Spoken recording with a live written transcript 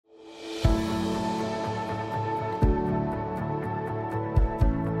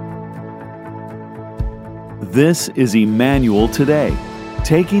This is Emmanuel Today,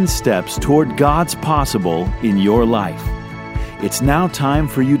 taking steps toward God's possible in your life. It's now time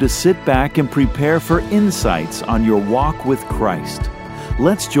for you to sit back and prepare for insights on your walk with Christ.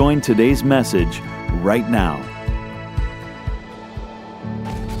 Let's join today's message right now.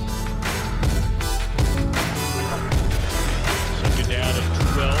 Second down and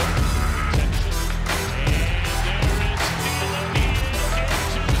 12.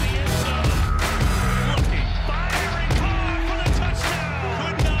 Looking, firing hard for the touchdown.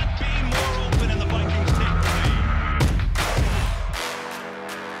 Could not be more open, and the Vikings take the lead.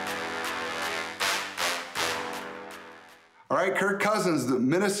 All right, Kirk Cousins, the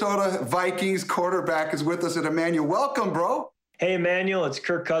Minnesota Vikings quarterback, is with us at Emmanuel. Welcome, bro. Hey, Emmanuel, it's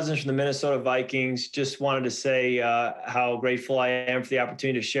Kirk Cousins from the Minnesota Vikings. Just wanted to say how grateful I am for the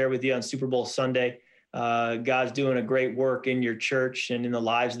opportunity to share with you on Super Bowl Sunday. God's doing a great work in your church and in the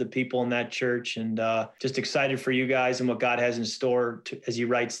lives of the people in that church. And just excited for you guys and what God has in store as he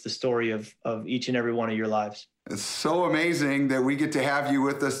writes the story of each and every one of your lives. It's so amazing that we get to have you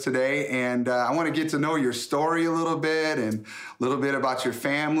with us today. And I want to get to know your story a little bit and a little bit about your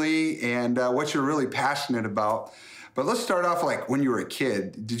family and what you're really passionate about. But let's start off like when you were a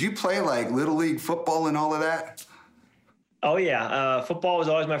kid. Did you play like Little League football and all of that? Oh, yeah. Football was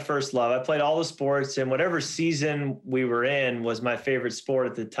always my first love. I played all the sports, and whatever season we were in was my favorite sport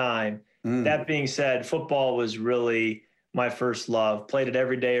at the time. That being said, football was really my first love. Played it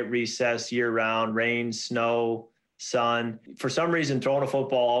every day at recess, year-round, rain, snow, sun. For some reason, throwing a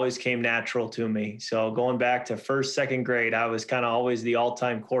football always came natural to me. So going back to first, second grade, I was kind of always the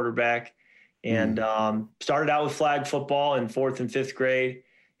all-time quarterback. And started out with flag football in fourth and fifth grade,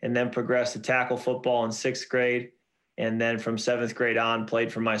 and then progressed to tackle football in sixth grade. And then from seventh grade on,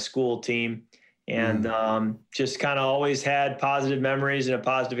 played for my school team. And just kind of always had positive memories and a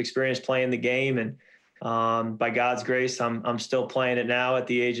positive experience playing the game. And by God's grace, I'm still playing it now at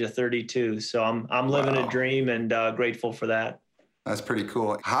the age of 32. So I'm living a dream and grateful for that. That's pretty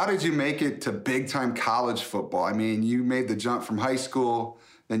cool. How did you make it to big-time college football? I mean, you made the jump from high school,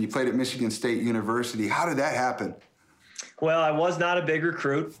 then you played at Michigan State University. How did that happen? Well, I was not a big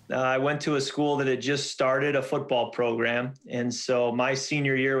recruit. I went to a school that had just started a football program. And so my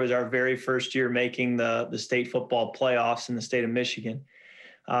senior year was our very first year making the state football playoffs in the state of Michigan.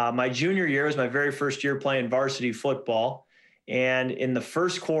 My junior year was my very first year playing varsity football. And in the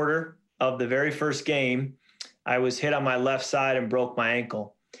first quarter of the very first game, I was hit on my left side and broke my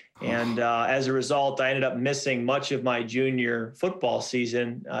ankle. And as a result, I ended up missing much of my junior football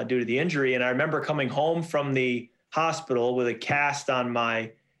season due to the injury. And I remember coming home from the hospital with a cast on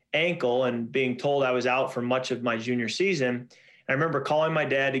my ankle and being told I was out for much of my junior season. I remember calling my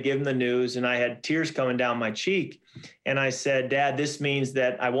dad to give him the news, and I had tears coming down my cheek. And I said, "Dad, this means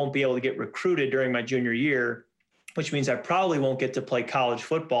that I won't be able to get recruited during my junior year, which means I probably won't get to play college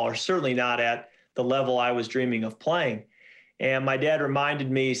football, or certainly not at the level I was dreaming of playing." And my dad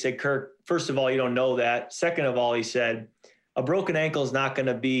reminded me, he said, "Kirk, first of all, you don't know that. Second of all," he said, "a broken ankle is not going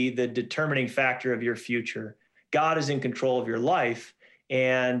to be the determining factor of your future. God is in control of your life."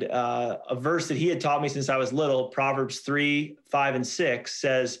 And a verse that he had taught me since I was little, Proverbs 3, 5, and 6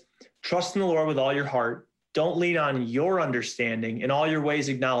 says, "Trust in the Lord with all your heart. Don't lean on your understanding. In all your ways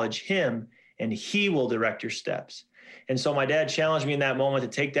acknowledge him, and he will direct your steps." And so my dad challenged me in that moment to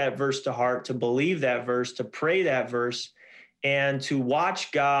take that verse to heart, to believe that verse, to pray that verse, and to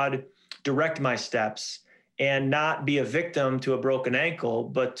watch God direct my steps and not be a victim to a broken ankle,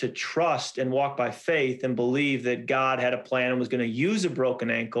 but to trust and walk by faith and believe that God had a plan and was going to use a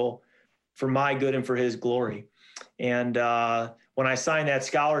broken ankle for my good and for his glory. And when I signed that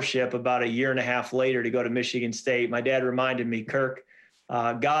scholarship about a year and a half later to go to Michigan State, my dad reminded me, "Kirk,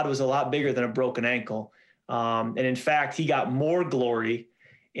 God was a lot bigger than a broken ankle. And in fact, he got more glory.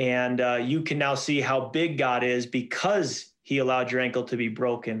 And you can now see how big God is because he allowed your ankle to be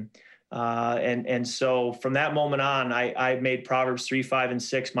broken." And so from that moment on, I made Proverbs 3, 5, and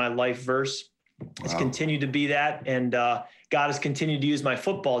 6 my life verse. It's continued to be that. And God has continued to use my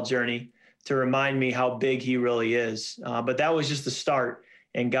football journey to remind me how big he really is. But that was just the start.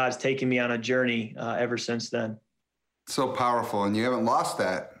 And God's taken me on a journey ever since then. So powerful. And you haven't lost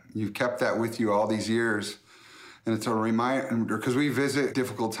that. You've kept that with you all these years. And it's a reminder, because we visit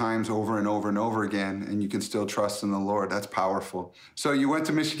difficult times over and over and over again, and you can still trust in the Lord. That's powerful. So you went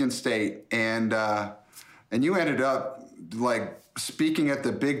to Michigan State, and you ended up like speaking at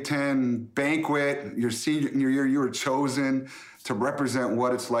the Big Ten banquet. Your senior year, you were chosen to represent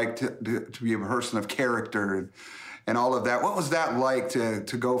what it's like to be a person of character. and all of that. What was that like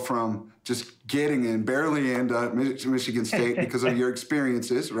to go from just getting in, barely into Michigan State because of your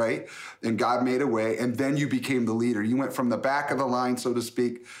experiences, right? And God made a way, and then you became the leader. You went from the back of the line, so to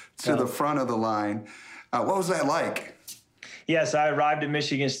speak, to the front of the line. What was that like? Yes, I arrived at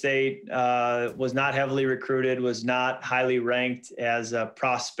Michigan State, was not heavily recruited, was not highly ranked as a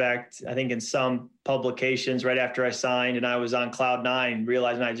prospect. I think in some publications right after I signed and I was on cloud nine,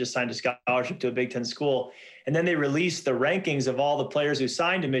 realizing I just signed a scholarship to a Big Ten school. And then they released the rankings of all the players who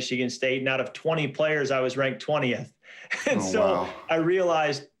signed to Michigan State. And out of 20 players, I was ranked 20th. And wow. I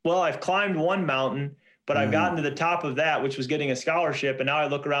realized, well, I've climbed one mountain, but I've gotten to the top of that, which was getting a scholarship. And now I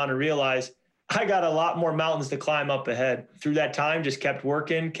look around and realize I got a lot more mountains to climb up ahead. Through that time, just kept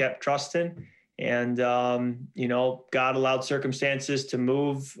working, kept trusting. And, God allowed circumstances to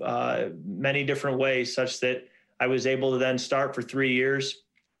move many different ways such that I was able to then start for 3 years.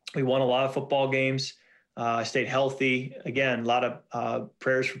 We won a lot of football games. I stayed healthy. Again, a lot of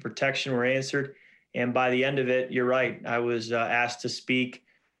prayers for protection were answered. And by the end of it, you're right. I was asked to speak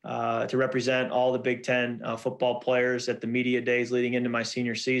to represent all the Big Ten football players at the media days leading into my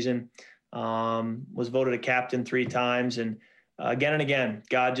senior season. Was voted a captain 3 times. And again,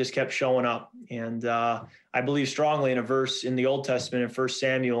 God just kept showing up. And I believe strongly in a verse in the Old Testament in 1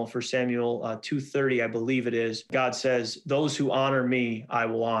 Samuel 2:30, I believe it is. God says, "Those who honor me, I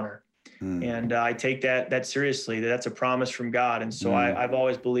will honor." And I take that seriously. That's a promise from God. And so I've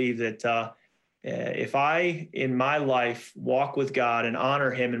always believed that if I, in my life, walk with God and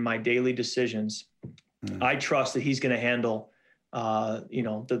honor him in my daily decisions, I trust that he's going to handle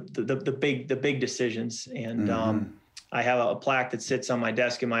the big decisions. And I have a plaque that sits on my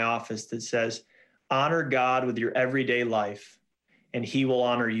desk in my office that says, "Honor God with your everyday life, and he will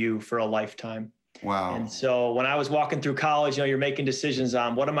honor you for a lifetime." Wow. And so when I was walking through college, you're making decisions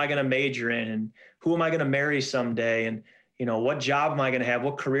on what am I going to major in and who am I going to marry someday? And, what job am I going to have?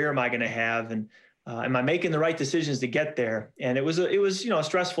 What career am I going to have? And am I making the right decisions to get there? And it was a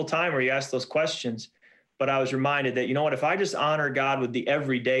stressful time where you ask those questions. But I was reminded that, if I just honor God with the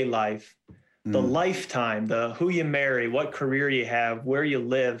everyday life, the lifetime, the who you marry, what career you have, where you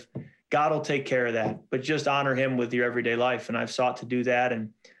live, God will take care of that. But just honor him with your everyday life. And I've sought to do that.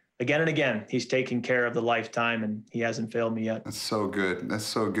 And again, he's taking care of the lifetime, and he hasn't failed me yet. That's so good. That's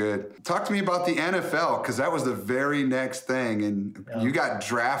so good. Talk to me about the NFL, because that was the very next thing. And you got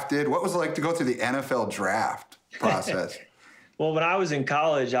drafted. What was it like to go through the NFL draft process? Well, when I was in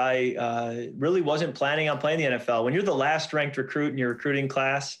college, I really wasn't planning on playing the NFL. When you're the last ranked recruit in your recruiting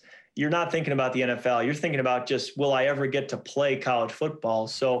class, you're not thinking about the NFL. You're thinking about just, will I ever get to play college football?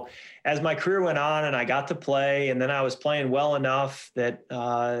 So as my career went on and I got to play, and then I was playing well enough that,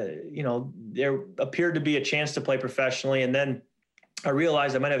 there appeared to be a chance to play professionally. And then I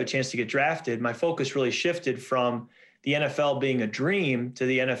realized I might have a chance to get drafted. My focus really shifted from the NFL being a dream to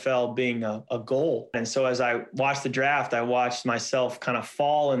the NFL being a goal. And so as I watched the draft, I watched myself kind of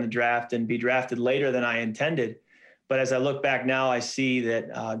fall in the draft and be drafted later than I intended. But as I look back now, I see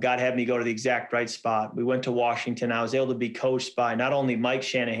that God had me go to the exact right spot. We went to Washington. I was able to be coached by not only Mike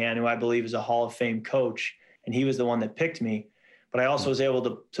Shanahan, who I believe is a Hall of Fame coach, and he was the one that picked me, but I also was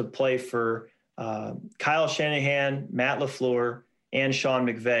able to play for Kyle Shanahan, Matt LaFleur, and Sean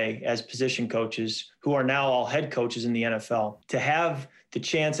McVay as position coaches, who are now all head coaches in the NFL. To have the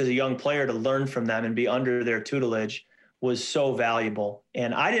chance as a young player to learn from them and be under their tutelage was so valuable.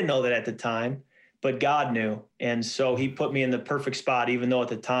 And I didn't know that at the time, but God knew. And so he put me in the perfect spot, even though at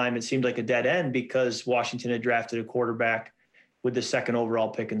the time it seemed like a dead end because Washington had drafted a quarterback with the 2nd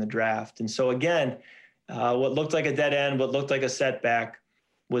overall pick in the draft. And so again, what looked like a dead end, what looked like a setback,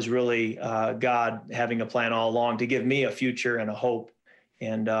 was really God having a plan all along to give me a future and a hope.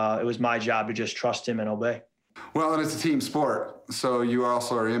 And it was my job to just trust him and obey. Well, and it's a team sport, so you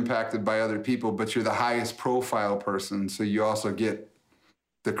also are impacted by other people, but you're the highest profile person, so you also get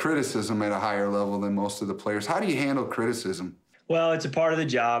the criticism at a higher level than most of the players. How do you handle criticism? Well, it's a part of the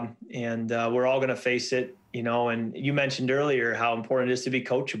job, and we're all going to face it, and you mentioned earlier how important it is to be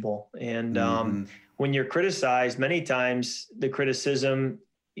coachable. And when you're criticized, many times the criticism,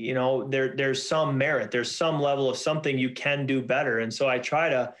 there's some merit, there's some level of something you can do better. And so I try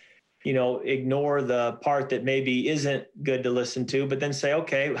to, ignore the part that maybe isn't good to listen to, but then say,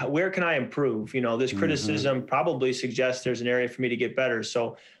 okay, where can I improve? This criticism probably suggests there's an area for me to get better.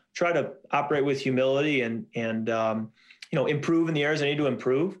 So try to operate with humility and improve in the areas I need to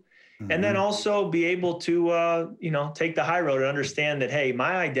improve. And then also be able to, take the high road and understand that, hey,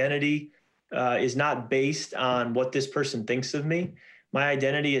 my identity is not based on what this person thinks of me. My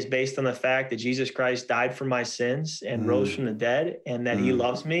identity is based on the fact that Jesus Christ died for my sins and rose from the dead, and that he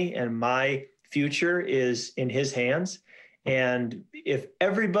loves me, and my future is in his hands. And if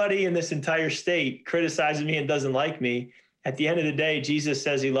everybody in this entire state criticizes me and doesn't like me, at the end of the day, Jesus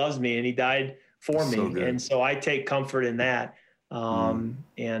says he loves me and he died for me. And so I take comfort in that.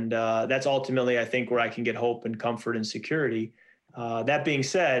 And that's ultimately, I think, where I can get hope and comfort and security. That being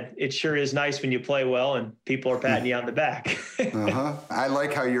said, it sure is nice when you play well and people are patting you on the back. I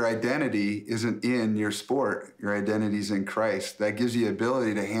like how your identity isn't in your sport. Your identity's in Christ. That gives you the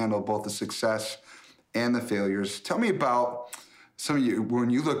ability to handle both the success and the failures. Tell me about some of you, when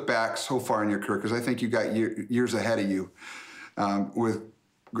you look back so far in your career, because I think you got years ahead of you, with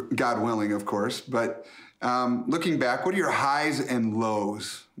God willing, of course. But looking back, what are your highs and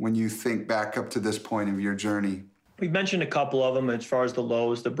lows when you think back up to this point of your journey? We've mentioned a couple of them as far as the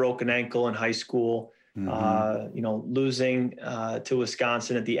lows, the broken ankle in high school, losing to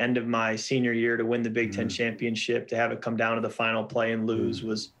Wisconsin at the end of my senior year to win the Big Ten championship, to have it come down to the final play and lose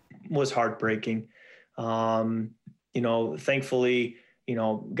was heartbreaking. Thankfully,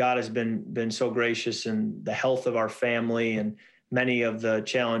 God has been so gracious in the health of our family and many of the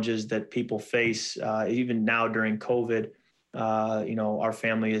challenges that people face, even now during COVID. Our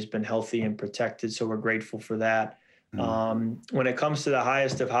family has been healthy and protected, so we're grateful for that. When it comes to the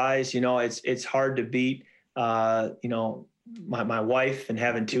highest of highs, it's hard to beat, my wife, and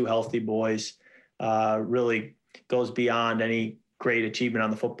having two healthy boys really goes beyond any great achievement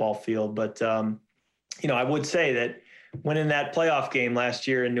on the football field. But, I would say that winning that playoff game last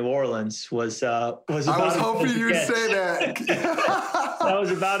year in New Orleans was about I was hoping you would say that. That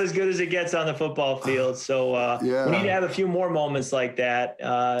was about as good as it gets on the football field. So we need to have a few more moments like that,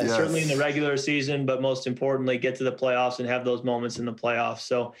 certainly in the regular season, but most importantly, get to the playoffs and have those moments in the playoffs.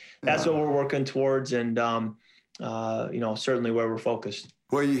 So that's what we're working towards, and certainly where we're focused.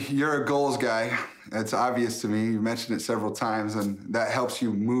 Well, you're a goals guy. It's obvious to me. You mentioned it several times, and that helps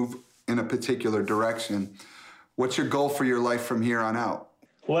you move in a particular direction. What's your goal for your life from here on out?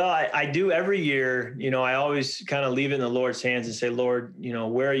 Well, I do every year. I always kind of leave it in the Lord's hands and say, Lord,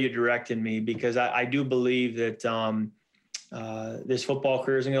 where are you directing me? Because I do believe that this football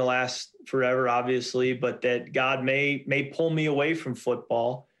career isn't going to last forever, obviously, but that God may pull me away from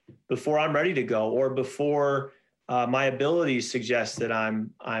football before I'm ready to go, or before my abilities suggest that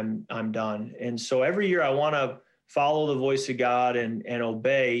I'm done. And so every year I want to follow the voice of God and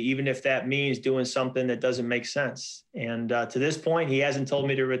obey, even if that means doing something that doesn't make sense. And to this point, he hasn't told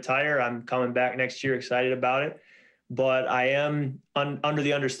me to retire. I'm coming back next year, excited about it. But I am under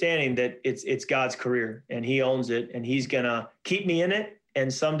the understanding that it's God's career and he owns it, and he's going to keep me in it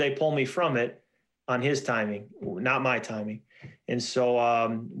and someday pull me from it on his timing, not my timing. And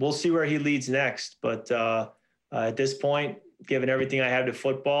so we'll see where he leads next. But at this point, given everything I have to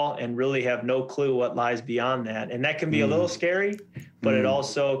football, and really have no clue what lies beyond that. And that can be a little scary, but it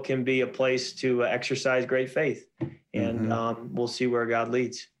also can be a place to exercise great faith. And we'll see where God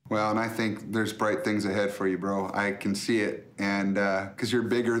leads. Well, and I think there's bright things ahead for you, bro. I can see it. And because you're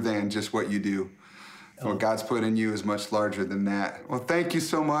bigger than just what you do. What God's put in you is much larger than that. Well, thank you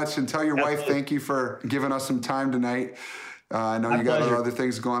so much. And tell your wife thank you for giving us some time tonight. I know you got other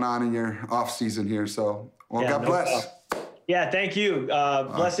things going on in your off season here. So, God bless. Problem. Yeah, thank you.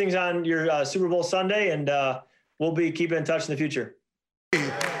 Blessings on your Super Bowl Sunday, and we'll be keeping in touch in the future.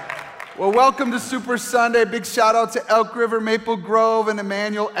 Well, welcome to Super Sunday. Big shout out to Elk River, Maple Grove, and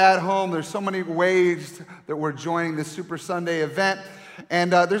Emmanuel at Home. There's so many ways that we're joining this Super Sunday event.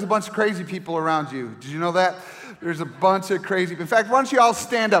 And there's a bunch of crazy people around you. Did you know that? There's a bunch of crazy people. In fact, why don't you all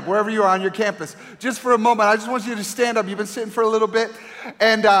stand up wherever you are on your campus? Just for a moment, I just want you to stand up. You've been sitting for a little bit.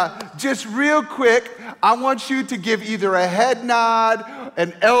 And just real quick, I want you to give either a head nod,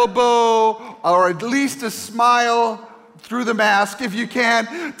 an elbow, or at least a smile through the mask, if you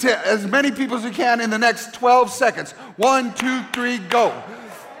can, to as many people as you can in the next 12 seconds. 1, 2, 3, go.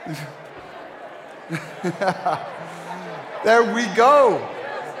 There we go.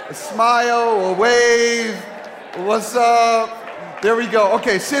 A smile, a wave. What's up? There we go.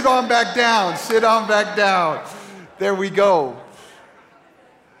 Okay, sit on back down. Sit on back down. There we go.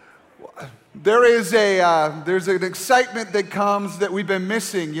 There's an excitement that comes that we've been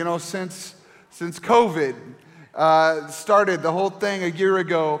missing, since COVID started the whole thing a year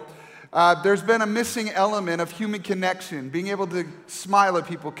ago. There's been a missing element of human connection, being able to smile at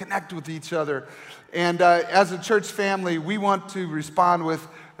people, connect with each other. And as a church family, we want to respond with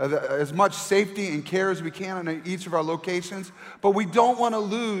as much safety and care as we can in each of our locations. But we don't want to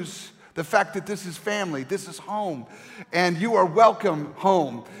lose the fact that this is family, this is home. And you are welcome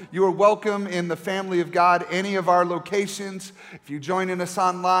home. You are welcome in the family of God, any of our locations. If you're joining us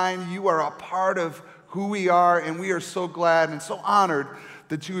online, you are a part of who we are, and we are so glad and so honored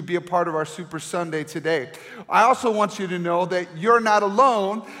that you would be a part of our Super Sunday today. I also want you to know that you're not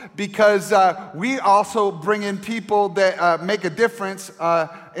alone, because we also bring in people that make a difference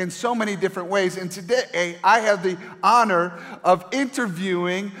in so many different ways. And today, I have the honor of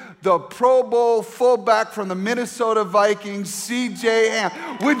interviewing the Pro Bowl fullback from the Minnesota Vikings, C.J.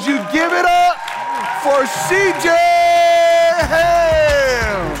 Ham. Would you give it up for C.J.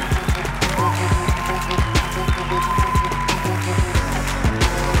 Ham?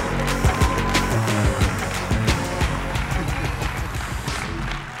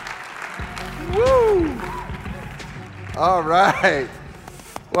 Woo! All right.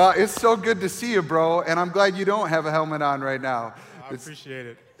 Well, it's so good to see you, bro, and I'm glad you don't have a helmet on right now. I appreciate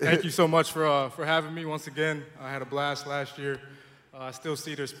it. Thank you so much for having me once again. I had a blast last year. I still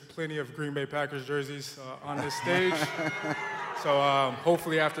see there's plenty of Green Bay Packers jerseys on this stage. So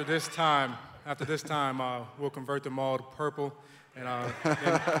hopefully after this time, we'll convert them all to purple, and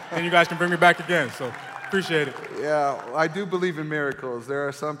then you guys can bring me back again. So appreciate it. Yeah, I do believe in miracles. There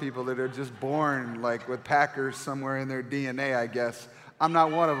are some people that are just born like with Packers somewhere in their DNA, I guess. I'm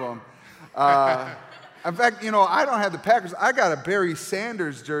not one of them. In fact, I don't have the Packers. I got a Barry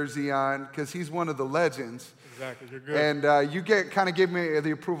Sanders jersey on because he's one of the legends. Exactly, you're good. And you kind of gave me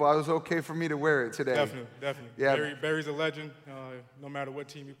the approval. It was okay for me to wear it today. Definitely. Yeah. Barry's a legend, no matter what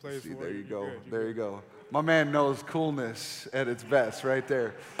team he plays for. There you go. Good. There you go. My man knows coolness at its best right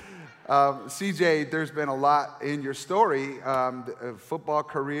there. CJ, there's been a lot in your story, football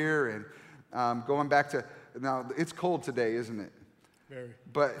career, and going back to, now it's cold today, isn't it? Very.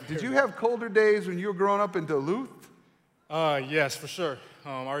 But did you have colder days when you were growing up in Duluth? Yes, for sure.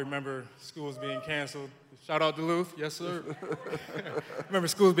 I remember schools being canceled. Shout out Duluth, yes sir. Remember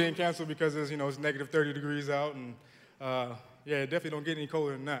schools being canceled because it's negative 30 degrees out, and it definitely don't get any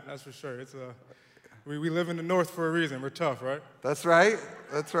colder than that. That's for sure. It's we live in the North for a reason. We're tough, right? That's right.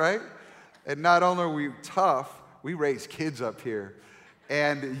 That's right. And not only are we tough, we raise kids up here.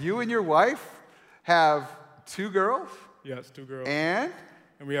 And you and your wife have 2 girls? Yes, 2 girls. And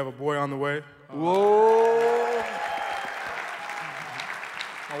we have a boy on the way. Whoa!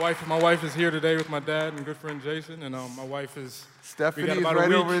 My wife is here today with my dad and good friend Jason, and my wife is Stephanie's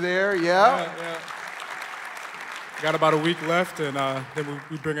right over there. Yeah. Got about a week left, and then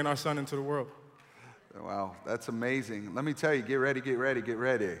we bringing our son into the world. Wow, that's amazing. Let me tell you, get ready.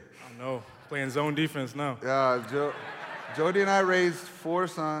 I know, playing zone defense now. Jody and I raised 4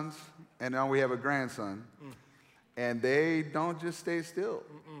 sons, and now we have a grandson. And they don't just stay still.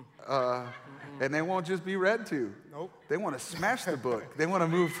 And they won't just be read to. Nope. They want to smash the book. They want to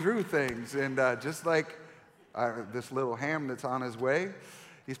move through things. And just like this little Ham that's on his way,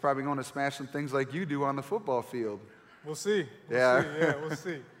 he's probably going to smash some things like you do on the football field. We'll see. We'll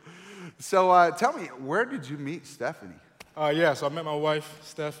see. So tell me, where did you meet Stephanie? So I met my wife,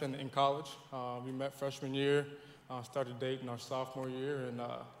 Steph, in college. We met freshman year, started dating our sophomore year, and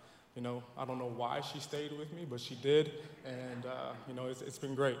I don't know why she stayed with me, but she did, and it's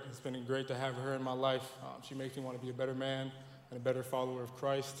been great. It's been great to have her in my life. She makes me want to be a better man and a better follower of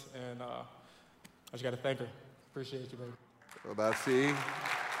Christ, and I just got to thank her. Appreciate you, baby. Well, that's it.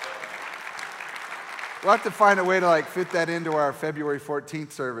 We'll have to find a way to fit that into our February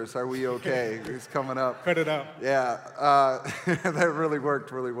 14th service. Are we okay? It's coming up. Cut it out. Yeah, that really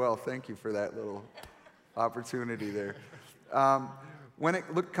worked really well. Thank you for that little opportunity there. When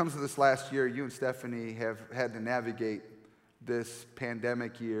it comes to this last year, you and Stephanie have had to navigate this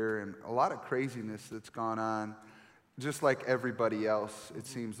pandemic year and a lot of craziness that's gone on, just like everybody else, it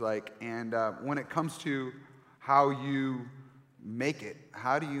seems like. And when it comes to how you make it,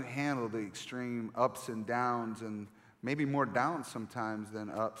 how do you handle the extreme ups and downs, and maybe more downs sometimes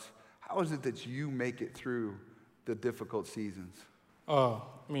than ups? How is it that you make it through the difficult seasons?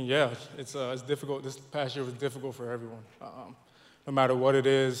 It's difficult. This past year was difficult for everyone. No matter what it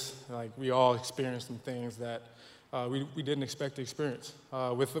is, we all experienced some things that we didn't expect to experience.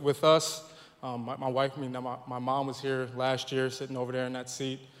 With us, my wife, my mom was here last year, sitting over there in that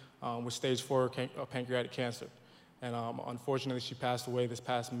seat with stage 4 pancreatic cancer. And unfortunately, she passed away this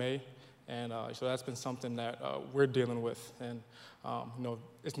past May. And so that's been something that we're dealing with. And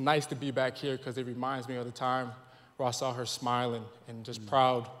it's nice to be back here because it reminds me of the time where I saw her smiling and just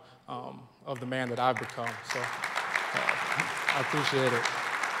proud of the man that I've become. So I appreciate it.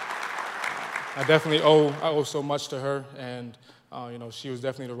 I definitely owe so much to her, and she was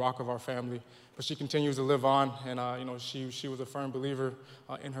definitely the rock of our family. But she continues to live on, and she was a firm believer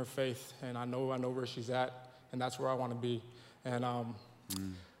in her faith, and I know where she's at, and that's where I want to be. And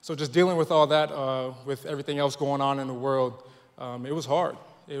so just dealing with all that, with everything else going on in the world, it was hard.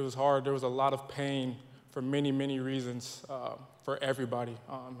 It was hard. There was a lot of pain for many, many reasons for everybody,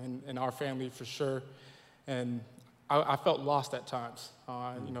 in our family for sure. And I felt lost at times.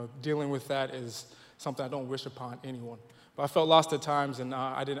 Dealing with that is something I don't wish upon anyone. But I felt lost at times, and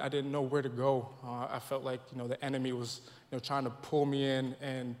I didn't know where to go. I felt like the enemy was trying to pull me in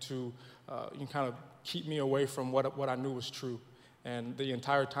and to kind of keep me away from what I knew was true. And the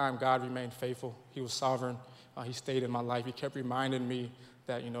entire time, God remained faithful. He was sovereign. He stayed in my life. He kept reminding me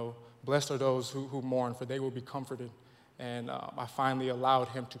that blessed are those who mourn, for they will be comforted. And I finally allowed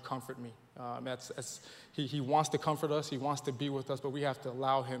him to comfort me. He wants to comfort us. He wants to be with us, but we have to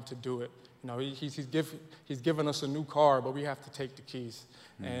allow him to do it. He's given us a new car, but we have to take the keys.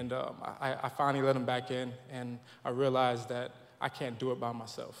 And I finally let him back in, and I realized that I can't do it by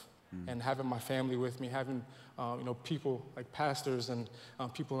myself. And having my family with me, having people like pastors and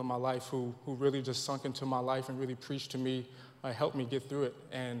people in my life who really just sunk into my life and really preached to me, helped me get through it.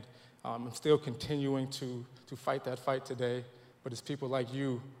 And I'm still continuing to fight that fight today, but it's people like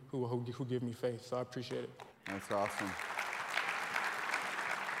you who give me faith, so I appreciate it. That's awesome.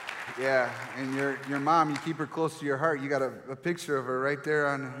 Yeah, and your mom, you keep her close to your heart. You got a picture of her right there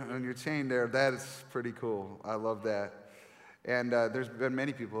on your chain there. That is pretty cool. I love that. And there's been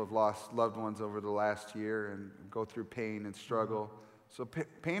many people who have lost loved ones over the last year and go through pain and struggle. So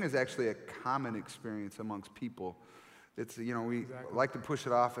pain is actually a common experience amongst people. It's, we Exactly. like to push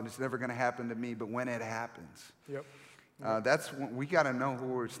it off, and it's never going to happen to me, but when it happens, Yep. that's when we got to know who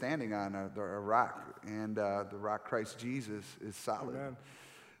we're standing on, a rock, and the rock Christ Jesus is solid.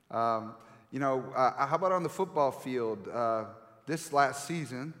 Amen. How about on the football field? This last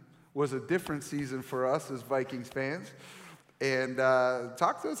season was a different season for us as Vikings fans. And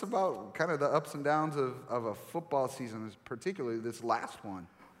talk to us about kind of the ups and downs of a football season, particularly this last one.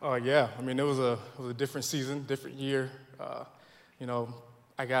 Yeah, it was a different season, different year.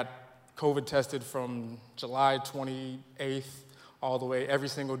 I got COVID tested from July 28th all the way, every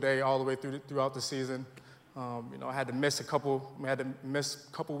single day, all the way throughout the season. I had to miss a couple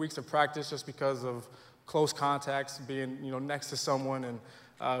weeks of practice just because of close contacts, being next to someone, and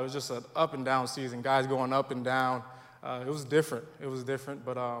it was just an up and down season. Guys going up and down. It was different.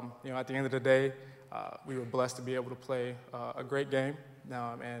 But at the end of the day, we were blessed to be able to play a great game.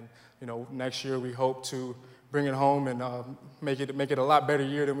 And next year we hope to bring it home and make it a lot better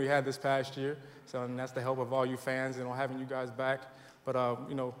year than we had this past year. So, and that's the help of all you fans, having you guys back. But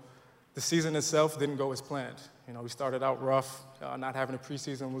the season itself didn't go as planned. We started out rough. Not having a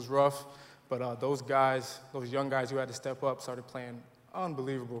preseason was rough. But those young guys who had to step up, started playing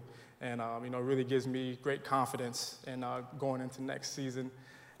unbelievable. And, really gives me great confidence in going into next season.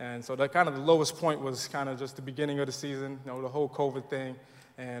 And so that kind of the lowest point was kind of just the beginning of the season, the whole COVID thing,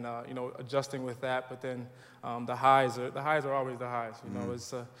 and, adjusting with that. But then the highs are always the highs.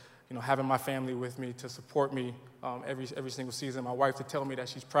 It's, having my family with me to support me every single season, my wife to tell me that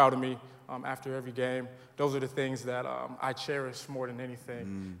she's proud of me after every game. Those are the things that I cherish more than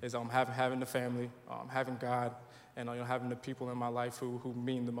anything, is having the family, having God, and having the people in my life who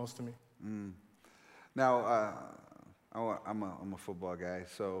mean the most to me. Now, I'm a football guy,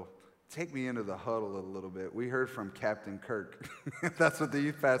 so take me into the huddle a little bit. We heard from Captain Kirk. That's what the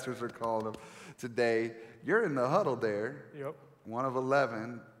youth pastors are calling him today. You're in the huddle there. Yep. One of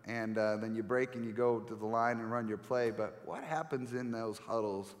 11, and then you break and you go to the line and run your play. But what happens in those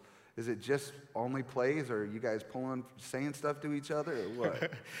huddles? Is it just only plays, or are you guys saying stuff to each other, or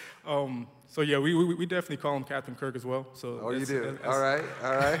what? So yeah, we definitely call him Captain Kirk as well. So you do? All right.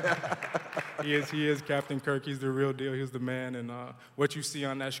 He is Captain Kirk. He's the real deal. He's the man, and what you see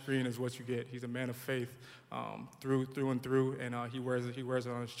on that screen is what you get. He's a man of faith, through and through, and he wears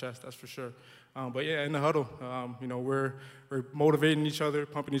it on his chest. That's for sure. But yeah, in the huddle, we're motivating each other,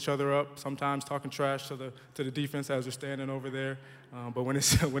 pumping each other up. Sometimes talking trash to the defense as we're standing over there. But when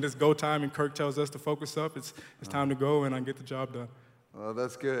it's go time and Kirk tells us to focus up, it's time to go and get the job done. Well,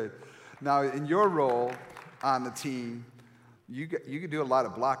 that's good. Now, in your role on the team, you can do a lot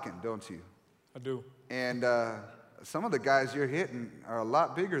of blocking, don't you? I do. And some of the guys you're hitting are a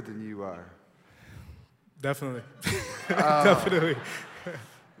lot bigger than you are. Definitely. Definitely.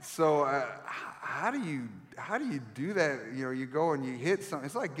 So how do you do that? You go and you hit something.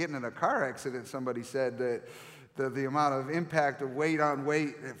 It's like getting in a car accident. Somebody said that the amount of impact of weight on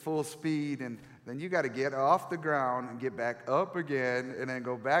weight at full speed, and then you got to get off the ground and get back up again, and then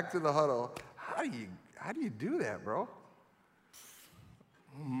go back to the huddle. How do you do that, bro?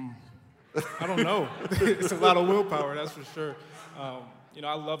 I don't know. It's a lot of willpower, that's for sure.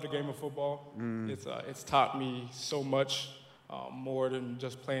 I love the game of football. It's taught me so much more than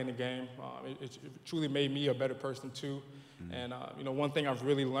just playing the game. It truly made me a better person too. And one thing I've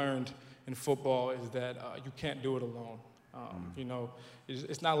really learned in football is that you can't do it alone.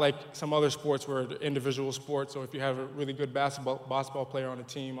 It's not like some other sports where they're individual sports, or if you have a really good basketball player on the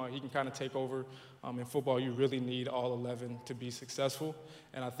team, he can kind of take over. In football, you really need all 11 to be successful,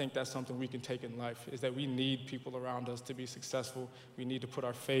 and I think that's something we can take in life, is that we need people around us to be successful. We need to put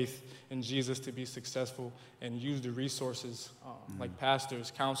our faith in Jesus to be successful and use the resources like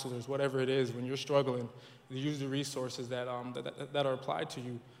pastors, counselors, whatever it is. When you're struggling, use the resources that are applied to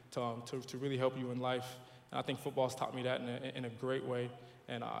you to really help you in life. And I think football's taught me that in a great way,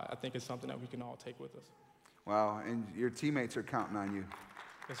 and I think it's something that we can all take with us. Wow, and your teammates are counting on you.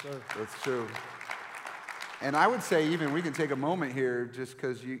 Yes, sir. That's true. And I would say even we can take a moment here just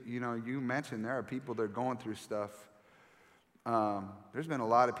because you mentioned there are people that are going through stuff. There's been a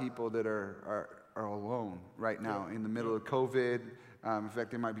lot of people that are alone right now in the middle of COVID. In fact,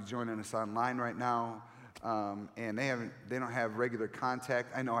 they might be joining us online right now. And they don't have regular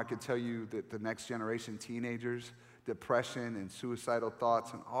contact. I know I could tell you that the next generation teenagers, depression and suicidal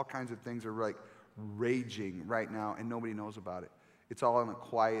thoughts and all kinds of things are like raging right now, and nobody knows about it. It's all in a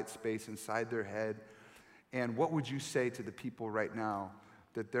quiet space inside their head. And what would you say to the people right now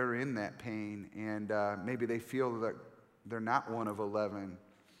that they're in that pain and maybe they feel that they're not one of 11,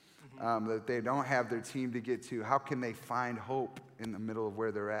 that they don't have their team to get to? How can they find hope in the middle of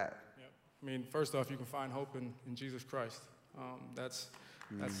where they're at? I mean, first off, you can find hope in Jesus Christ. That's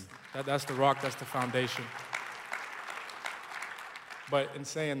the rock, that's the foundation. But in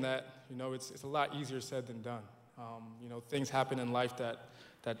saying that, it's a lot easier said than done. Things happen in life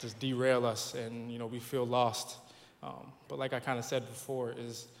that just derail us, and we feel lost. But like I kind of said before,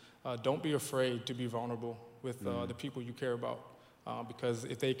 is don't be afraid to be vulnerable with the people you care about, because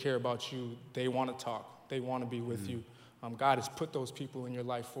if they care about you, they want to talk, they want to be with you. God has put those people in your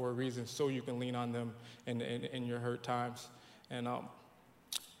life for a reason, so you can lean on them in your hurt times. And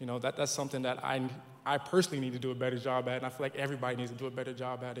that's something that I personally need to do a better job at, and I feel like everybody needs to do a better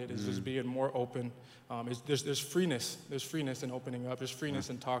job at it, is just being more open. There's freeness. There's freeness in opening up. There's freeness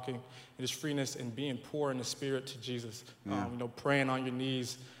in talking. And there's freeness in being poor in the spirit to Jesus. Praying on your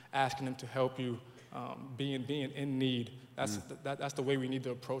knees, asking him to help you, being in need. That's the way we need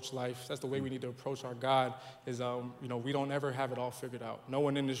to approach life. That's the way we need to approach our God, is, we don't ever have it all figured out. No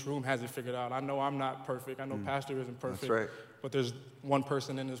one in this room has it figured out. I know I'm not perfect. I know Pastor isn't perfect. That's right. But there's one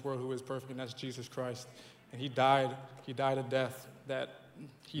person in this world who is perfect, and that's Jesus Christ. And he died a death that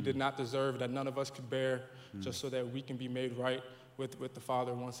he did not deserve, that none of us could bear, just so that we can be made right with the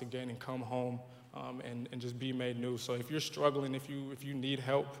Father once again and come home and just be made new. So if you're struggling, if you need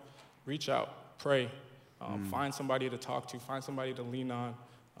help, reach out, pray. Find somebody to talk to, find somebody to lean on.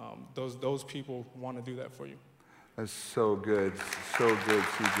 Those people want to do that for you. That's so good,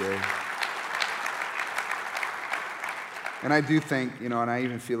 CJ. And I do think, and I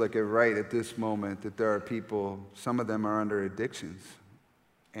even feel like it right at this moment that there are people, some of them are under addictions,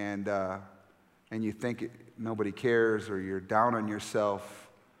 and you think nobody cares, or you're down on yourself.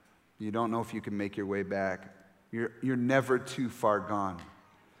 You don't know if you can make your way back. You're never too far gone.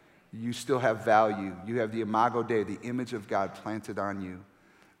 You still have value. You have the imago Dei, the image of God planted on you.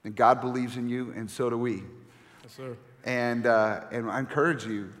 And God believes in you, and so do we. Yes, sir. And I encourage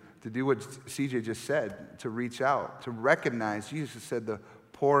you to do what CJ just said, to reach out, to recognize. Jesus said the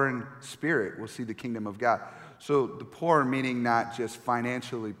poor in spirit will see the kingdom of God. So the poor meaning not just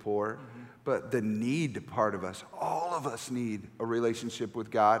financially poor, but the need part of us. All of us need a relationship with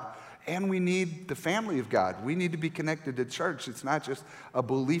God. And we need the family of God. We need to be connected to church. It's not just a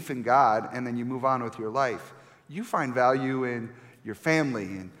belief in God and then you move on with your life. You find value in your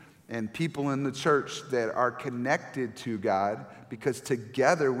family and people in the church that are connected to God, because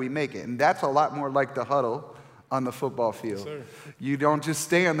together we make it. And that's a lot more like the huddle on the football field. Yes, you don't just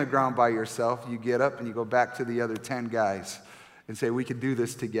stay on the ground by yourself. You get up and you go back to the other 10 guys and say, we can do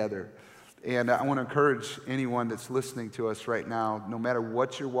this together. And I want to encourage anyone that's listening to us right now, no matter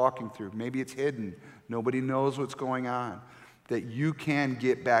what you're walking through, maybe it's hidden, nobody knows what's going on, that you can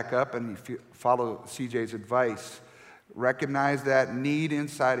get back up and follow CJ's advice. Recognize that need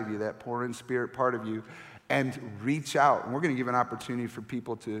inside of you, that poor in spirit part of you, and reach out. And we're going to give an opportunity for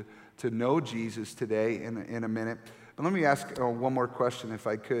people to know Jesus today in a minute. But let me ask one more question, if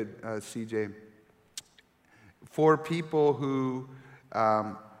I could, CJ. For people who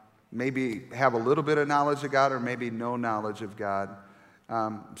maybe have a little bit of knowledge of God or maybe no knowledge of God.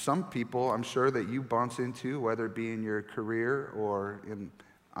 Some people, I'm sure, that you bounce into, whether it be in your career or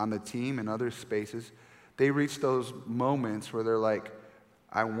on the team and other spaces, they reach those moments where they're like,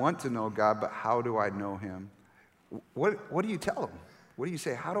 I want to know God, but how do I know him? what do you tell them? What do you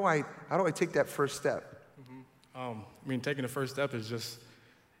say? How do I take that first step? Taking the first step is just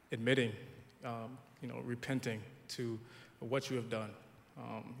admitting, repenting to what you have done.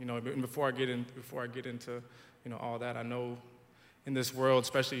 And before I get into, all that, I know in this world,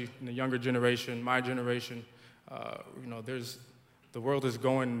 especially in the younger generation, my generation, the world is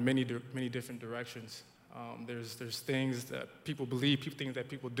going many different directions. There's things that people believe, things that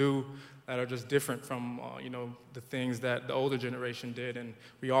people do that are just different from, the things that the older generation did. And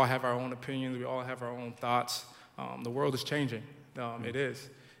we all have our own opinions. We all have our own thoughts. The world is changing. It is.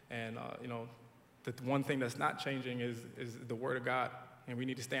 And, the one thing that's not changing is the Word of God. And we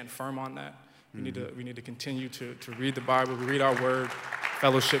need to stand firm on that. We need to continue to read the Bible, read our Word,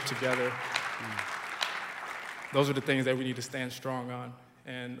 fellowship together. Those are the things that we need to stand strong on.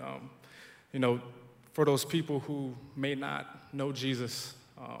 And, for those people who may not know Jesus,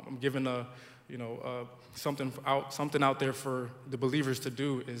 I'm giving something out there for the believers to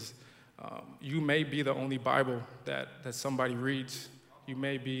do is you may be the only Bible that somebody reads. You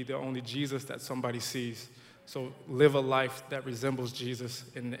may be the only Jesus that somebody sees. So live a life that resembles Jesus.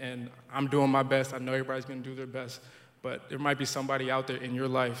 And I'm doing my best. I know everybody's going to do their best. But there might be somebody out there in your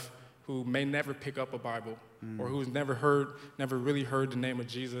life who may never pick up a Bible or who's never really heard the name of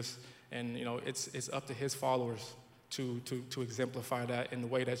Jesus. And, it's up to his followers to exemplify that in the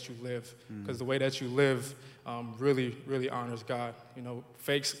way that you live. Because the way that you live really, really honors God.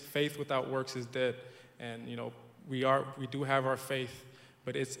 Faith without works is dead. And, we do have our faith,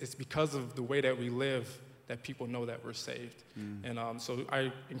 but it's because of the way that we live that people know that we're saved. And so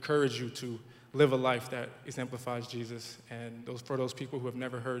I encourage you to live a life that exemplifies Jesus. And for those people who have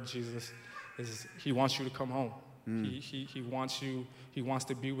never heard Jesus, he wants you to come home. He wants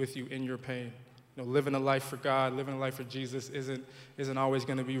to be with you in your pain. Living a life for God, living a life for Jesus isn't always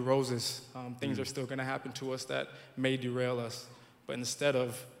going to be roses. Things are still going to happen to us that may derail us. But instead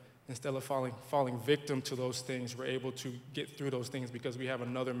of falling victim to those things, we're able to get through those things because we have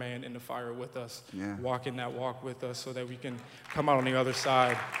another man in the fire with us, walking that walk with us so that we can come out on the other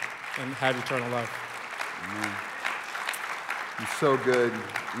side and have eternal life. Amen. It's so good.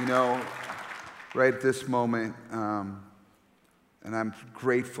 Right at this moment, and I'm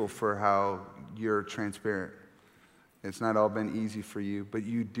grateful for how you're transparent. It's not all been easy for you, but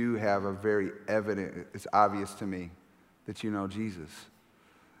you do have it's obvious to me that you know Jesus.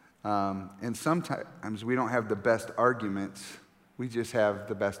 And sometimes we don't have the best arguments, we just have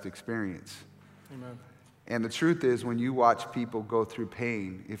the best experience. Amen. And the truth is, when you watch people go through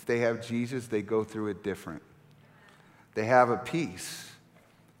pain, if they have Jesus, they go through it different. They have a peace.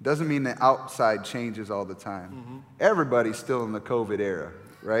 Doesn't mean the outside changes all the time. Everybody's still in the COVID era,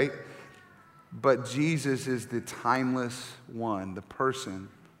 right? But Jesus is the timeless one, the person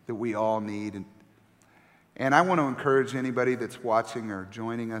that we all need. And I want to encourage anybody that's watching or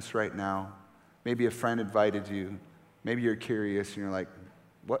joining us right now. Maybe a friend invited you. Maybe you're curious and you're like,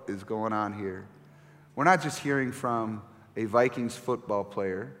 what is going on here? We're not just hearing from a Vikings football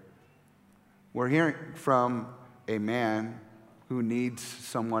player. We're hearing from a man who needs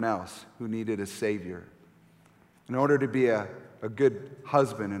someone else, who needed a Savior. In order to be a good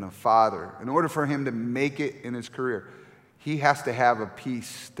husband and a father, in order for him to make it in his career, he has to have a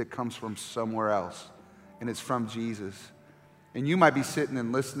peace that comes from somewhere else, and it's from Jesus. And you might be sitting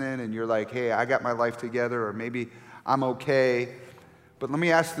and listening, and you're like, hey, I got my life together, or maybe I'm okay. But let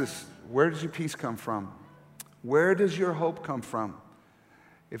me ask this, where does your peace come from? Where does your hope come from?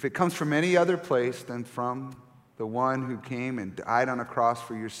 If it comes from any other place than from the one who came and died on a cross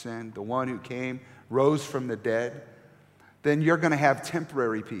for your sin, the one who came, rose from the dead, then you're going to have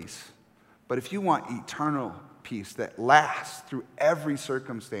temporary peace. But if you want eternal peace that lasts through every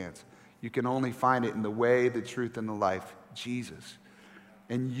circumstance, you can only find it in the way, the truth, and the life, Jesus.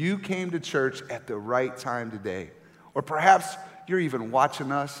 And you came to church at the right time today. Or perhaps you're even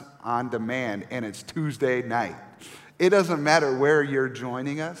watching us on demand and it's Tuesday night. It doesn't matter where you're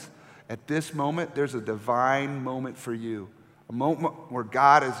joining us. At this moment, there's a divine moment for you, a moment where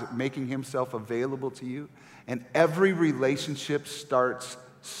God is making himself available to you, and every relationship starts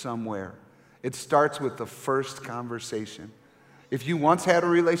somewhere. It starts with the first conversation. If you once had a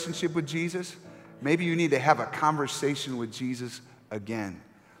relationship with Jesus, maybe you need to have a conversation with Jesus again.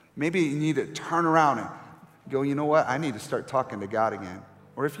 Maybe you need to turn around and go, you know what, I need to start talking to God again.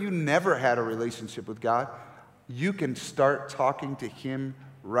 Or if you never had a relationship with God, you can start talking to him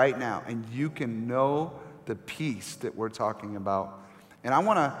right now, and you can know the peace that we're talking about. And I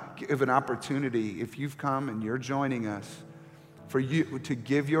want to give an opportunity, if you've come and you're joining us, for you to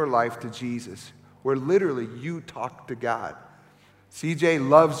give your life to Jesus, where literally you talk to God. CJ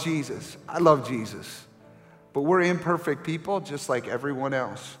loves Jesus. I love Jesus. But we're imperfect people just like everyone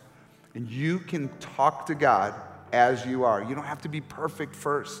else. And you can talk to God as you are. You don't have to be perfect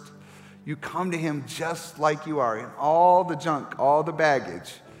first. You come to him just like you are, in all the junk, all the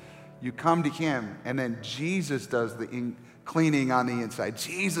baggage. You come to him, and then Jesus does the cleaning on the inside.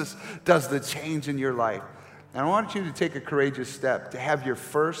 Jesus does the change in your life. And I want you to take a courageous step to have your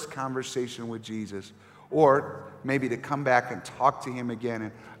first conversation with Jesus, or maybe to come back and talk to him again.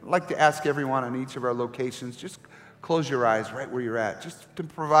 And I'd like to ask everyone on each of our locations, just close your eyes right where you're at, just to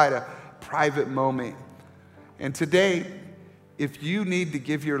provide a private moment. And today, if you need to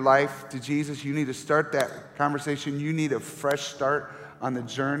give your life to Jesus, you need to start that conversation. You need a fresh start on the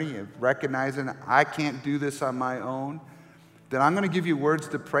journey of recognizing I can't do this on my own. Then I'm going to give you words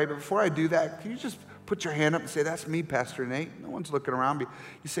to pray. But before I do that, can you just put your hand up and say, that's me, Pastor Nate. No one's looking around me.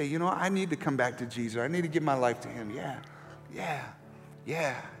 You say, you know, I need to come back to Jesus. I need to give my life to him. Yeah.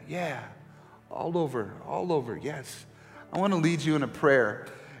 All over, yes. I want to lead you in a prayer.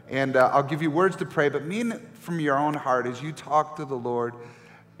 And I'll give you words to pray, but mean it from your own heart as you talk to the Lord.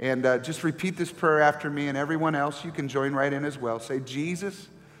 And just repeat this prayer after me, and everyone else, you can join right in as well. Say, Jesus,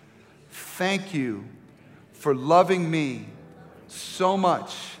 thank you for loving me so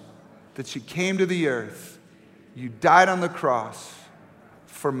much that you came to the earth. You died on the cross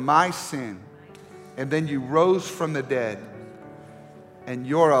for my sin, and then you rose from the dead, and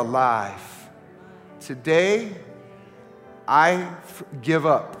you're alive. Today, I give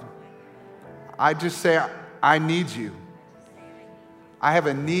up. I just say, I need you. I have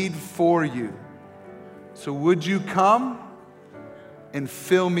a need for you. So would you come and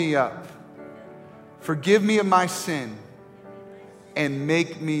fill me up? Forgive me of my sin and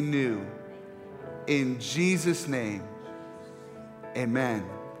make me new. In Jesus' name, amen.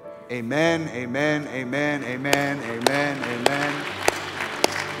 Amen, amen, amen, amen, amen, amen.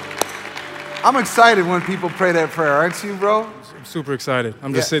 I'm excited when people pray that prayer, aren't you, bro? I'm super excited.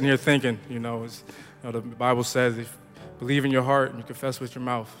 I'm just sitting here thinking, the Bible says if you believe in your heart and you confess with your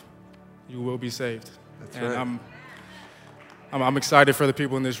mouth, you will be saved. That's and right. I'm excited for the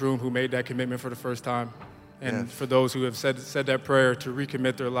people in this room who made that commitment for the first time. And for those who have said that prayer to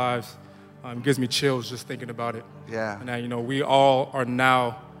recommit their lives, it gives me chills just thinking about it. Yeah. And now, we all are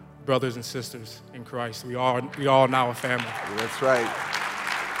now brothers and sisters in Christ. We all now a family. That's right.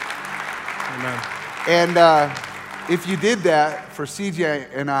 Amen. And if you did that for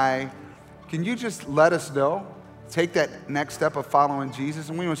CJ and I, can you just let us know? Take that next step of following Jesus,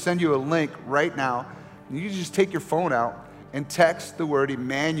 and we will send you a link right now. And you just take your phone out and text the word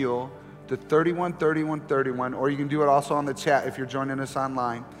Emmanuel to 313131, or you can do it also on the chat if you're joining us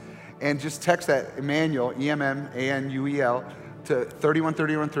online. And just text that Emmanuel, E-M-M-A-N-U-E-L, to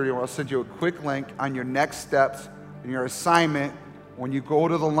 313131. I'll send you a quick link on your next steps and your assignment when you go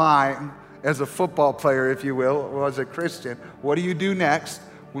to the line as a football player, if you will, or as a Christian. What do you do next?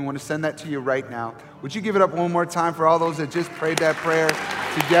 We want to send that to you right now. Would you give it up one more time for all those that just prayed that prayer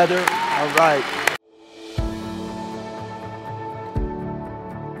together? All right.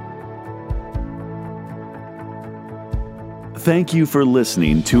 Thank you for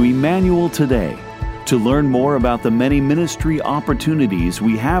listening to Emmanuel Today. To learn more about the many ministry opportunities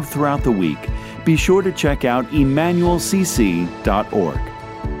we have throughout the week, be sure to check out emmanuelcc.org.